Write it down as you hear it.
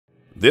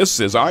This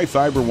is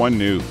iFIBER 1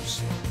 News.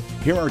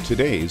 Here are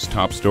today's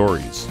top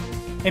stories.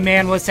 A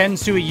man was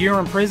sentenced to a year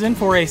in prison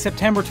for a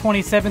September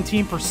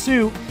 2017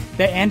 pursuit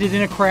that ended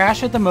in a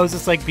crash at the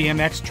Moses Lake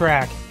BMX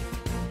track.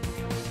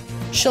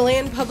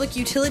 Chelan Public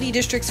Utility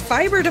District's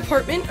Fiber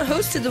Department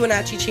hosted the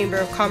Wenatchee Chamber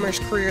of Commerce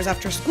Careers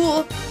After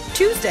School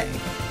Tuesday.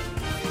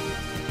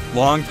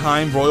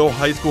 Longtime Royal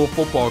High School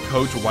football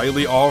coach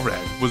Wiley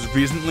Allred was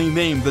recently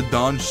named the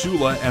Don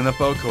Shula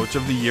NFL Coach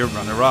of the Year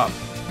runner-up.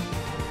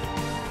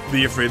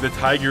 The Afraid the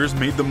Tigers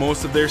made the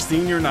most of their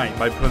senior night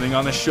by putting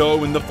on a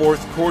show in the fourth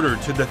quarter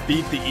to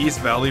defeat the East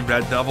Valley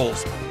Red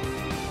Devils.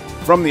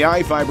 From the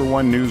iFIBER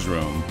 1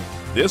 newsroom,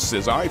 this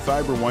is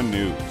iFIBER 1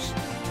 News,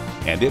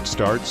 and it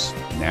starts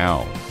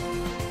now.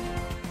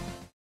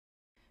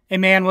 A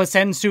man was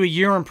sentenced to a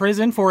year in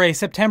prison for a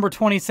September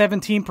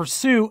 2017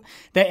 pursuit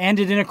that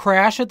ended in a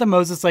crash at the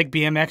Moses Lake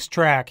BMX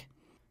track.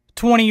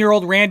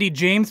 20-year-old Randy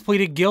James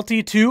pleaded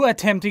guilty to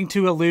attempting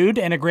to elude,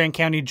 and a Grant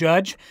County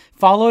judge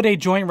followed a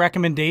joint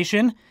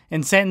recommendation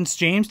and sentenced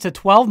James to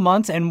 12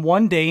 months and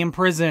 1 day in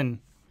prison.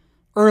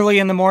 Early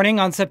in the morning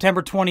on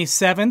September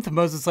 27th,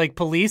 Moses Lake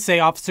police say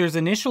officers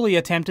initially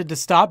attempted to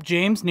stop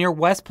James near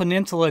West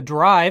Peninsula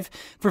Drive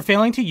for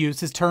failing to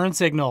use his turn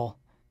signal.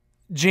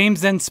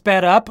 James then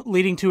sped up,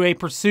 leading to a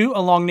pursuit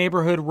along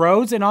neighborhood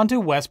roads and onto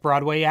West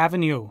Broadway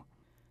Avenue.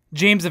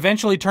 James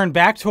eventually turned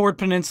back toward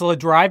Peninsula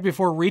Drive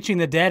before reaching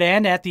the dead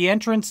end at the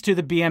entrance to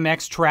the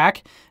BMX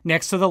track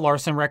next to the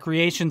Larson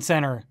Recreation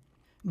Center.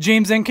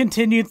 James then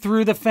continued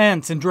through the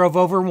fence and drove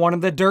over one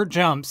of the dirt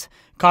jumps,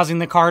 causing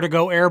the car to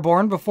go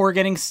airborne before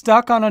getting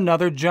stuck on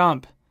another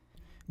jump.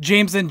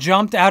 James then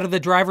jumped out of the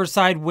driver's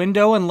side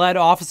window and led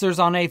officers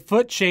on a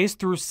foot chase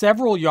through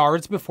several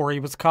yards before he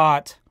was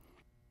caught.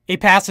 A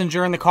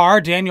passenger in the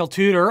car, Daniel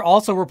Tudor,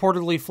 also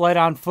reportedly fled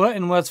on foot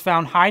and was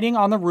found hiding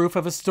on the roof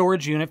of a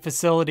storage unit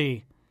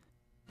facility.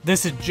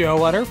 This is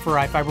Joe Utter for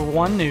iFIBER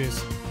 1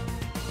 News.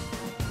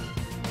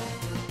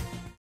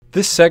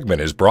 This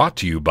segment is brought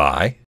to you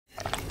by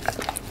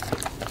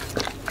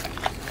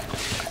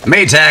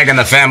Maytag and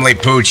the family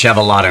Pooch have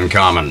a lot in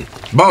common.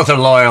 Both are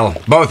loyal,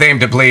 both aim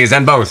to please,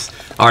 and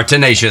both are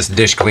tenacious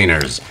dish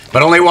cleaners.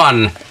 But only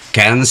one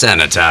can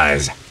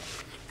sanitize.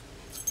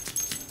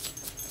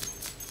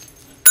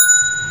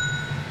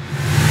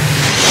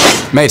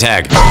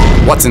 Maytag,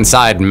 what's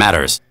inside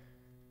matters.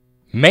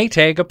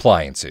 Maytag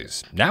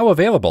Appliances, now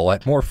available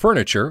at more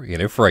furniture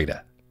in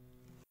Ephrata.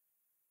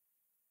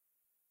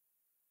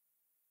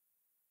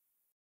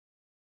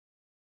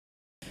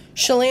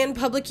 Chelan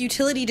Public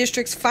Utility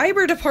District's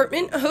Fiber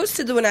Department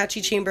hosted the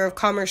Wenatchee Chamber of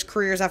Commerce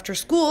Careers After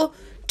School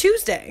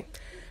Tuesday.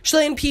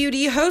 Chelan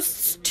PUD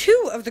hosts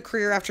 2 of the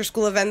Career After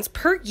School events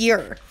per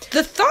year.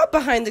 The thought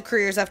behind the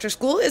Careers After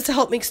School is to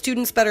help make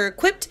students better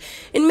equipped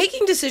in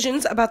making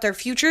decisions about their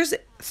futures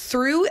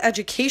through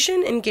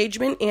education,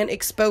 engagement, and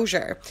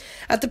exposure.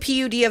 At the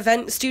PUD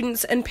event,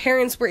 students and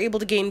parents were able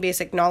to gain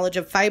basic knowledge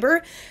of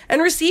fiber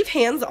and receive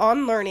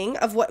hands-on learning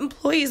of what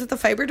employees at the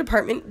fiber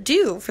department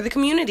do for the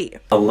community.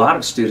 A lot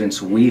of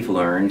students we've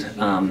learned,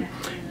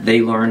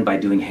 they learn by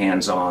doing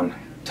hands-on,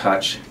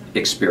 touch,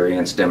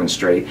 experience,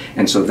 demonstrate,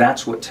 and so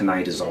that's what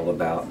tonight is all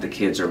about. The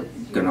kids are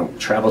going to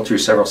travel through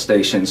several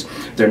stations.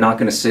 They're not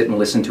going to sit and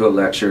listen to a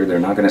lecture. They're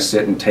not going to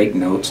sit and take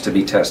notes to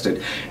be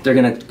tested. They're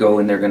going to go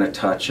and they're going to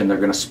touch and they're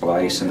going to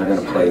splice and they're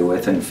going to play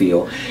with and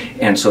feel.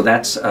 And so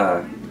that's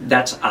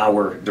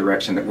our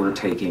direction that we're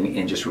taking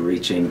in just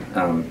reaching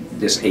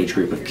this age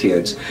group of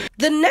kids.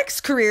 The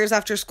next Careers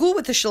After School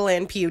with the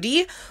Chelan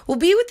PUD will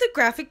be with the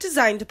Graphic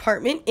Design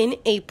Department in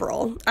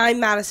April.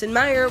 I'm Madison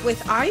Meyer with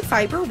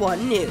iFIBER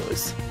 1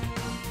 News.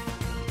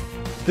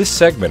 This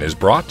segment is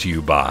brought to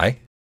you by...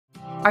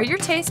 Are your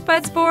taste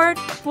buds bored?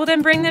 Well,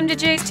 then bring them to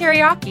Jay's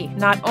Teriyaki.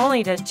 Not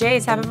only does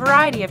Jay's have a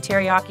variety of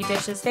teriyaki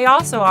dishes, they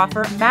also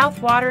offer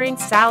mouth-watering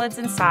salads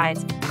and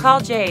sides.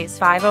 Call Jay's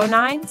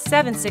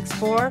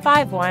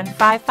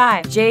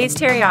 509-764-5155. Jay's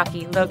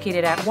Teriyaki,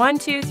 located at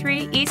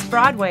 123 East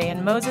Broadway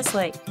in Moses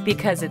Lake,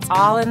 because it's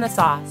all in the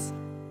sauce.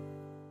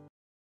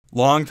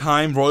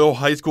 Longtime Royal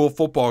High School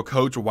football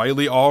coach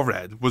Wiley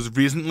Allred was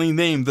recently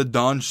named the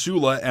Don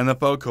Shula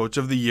NFL Coach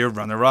of the Year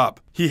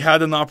runner-up. He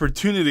had an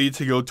opportunity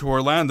to go to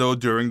Orlando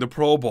during the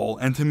Pro Bowl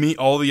and to meet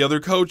all the other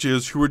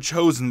coaches who were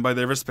chosen by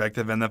their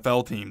respective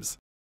NFL teams.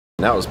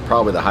 That was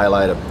probably the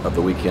highlight of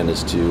the weekend,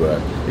 is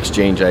to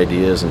exchange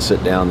ideas and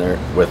sit down there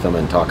with them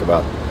and talk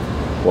about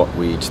what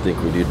we each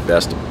think we do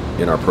best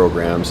in our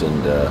programs.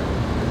 And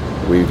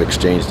we've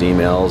exchanged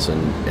emails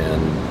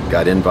and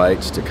got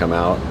invites to come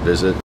out,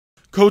 visit.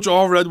 Coach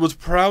Allred was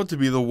proud to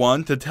be the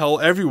one to tell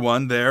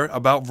everyone there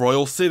about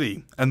Royal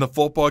City and the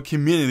football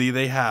community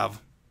they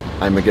have.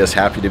 I'm, I guess,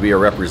 happy to be a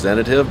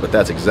representative, but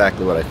that's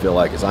exactly what I feel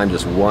like, is I'm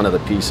just one of the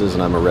pieces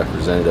and I'm a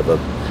representative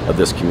of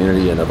this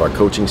community and of our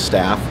coaching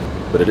staff.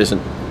 But it isn't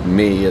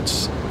me,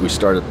 we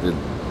start at the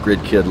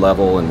grid kid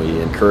level and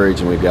we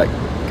encourage, and we've got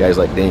guys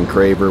like Dane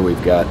Craver,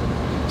 we've got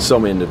so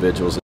many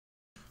individuals.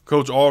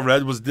 Coach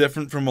Allred was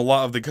different from a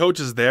lot of the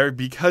coaches there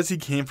because he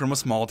came from a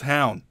small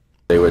town.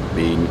 They would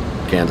be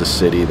Kansas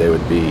City, they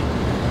would be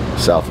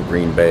south of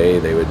Green Bay.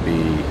 They would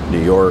be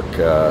New York,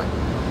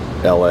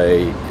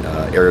 LA,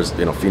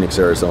 Arizona, Phoenix,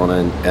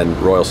 Arizona, and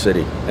Royal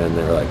City. And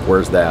they're like,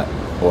 "Where's that?"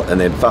 Well, and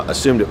they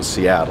assumed it was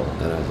Seattle.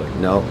 And I was like,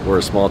 "No, we're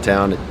a small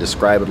town."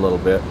 Describe it a little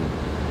bit,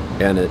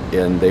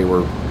 and they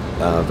were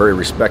very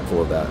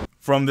respectful of that.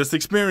 From this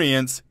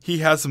experience, he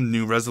has some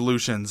new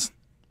resolutions.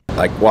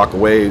 I walk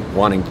away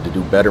wanting to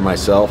do better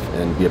myself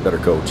and be a better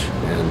coach.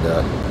 And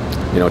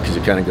because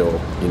you kind of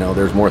go,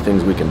 there's more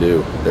things we can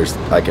do.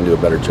 I can do a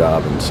better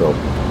job. And so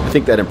I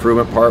think that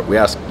improvement part, we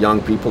ask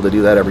young people to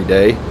do that every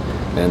day.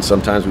 And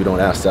sometimes we don't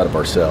ask that of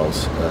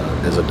ourselves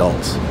as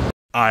adults.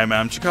 I'm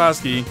Adam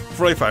Chikoski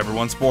for iFIBER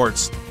One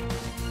Sports.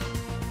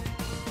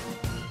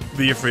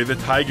 The Ephrata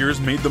Tigers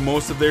made the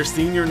most of their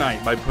senior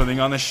night by putting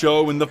on a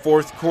show in the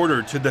fourth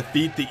quarter to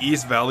defeat the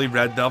East Valley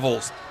Red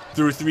Devils.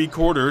 Through 3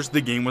 quarters,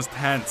 the game was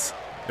tense.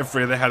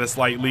 Ephrata had a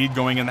slight lead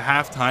going into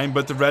halftime,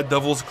 but the Red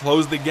Devils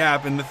closed the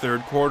gap in the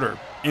third quarter.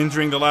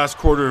 Entering the last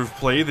quarter of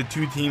play, the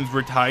two teams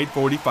were tied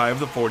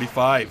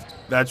 45-45.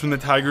 That's when the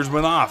Tigers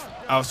went off,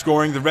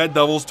 outscoring the Red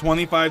Devils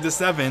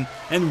 25-7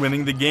 and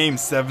winning the game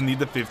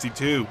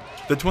 70-52.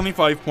 The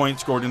 25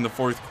 points scored in the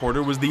fourth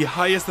quarter was the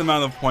highest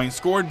amount of points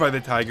scored by the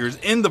Tigers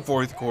in the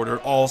fourth quarter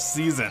all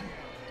season.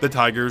 The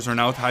Tigers are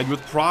now tied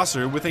with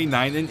Prosser with a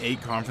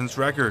 9-8 conference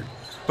record,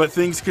 but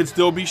things could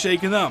still be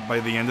shaken up by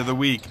the end of the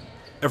week.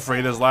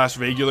 Ephrata's last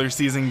regular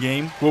season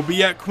game will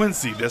be at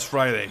Quincy this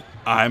Friday.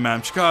 I'm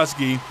Adam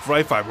Chikoski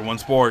for iFIBER One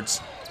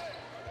Sports.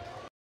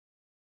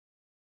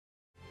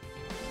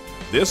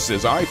 This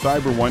is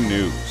iFIBER One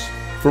News.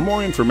 For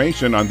more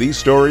information on these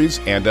stories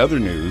and other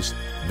news,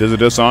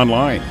 visit us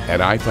online at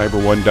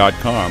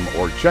iFiber1.com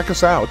or check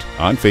us out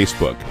on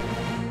Facebook.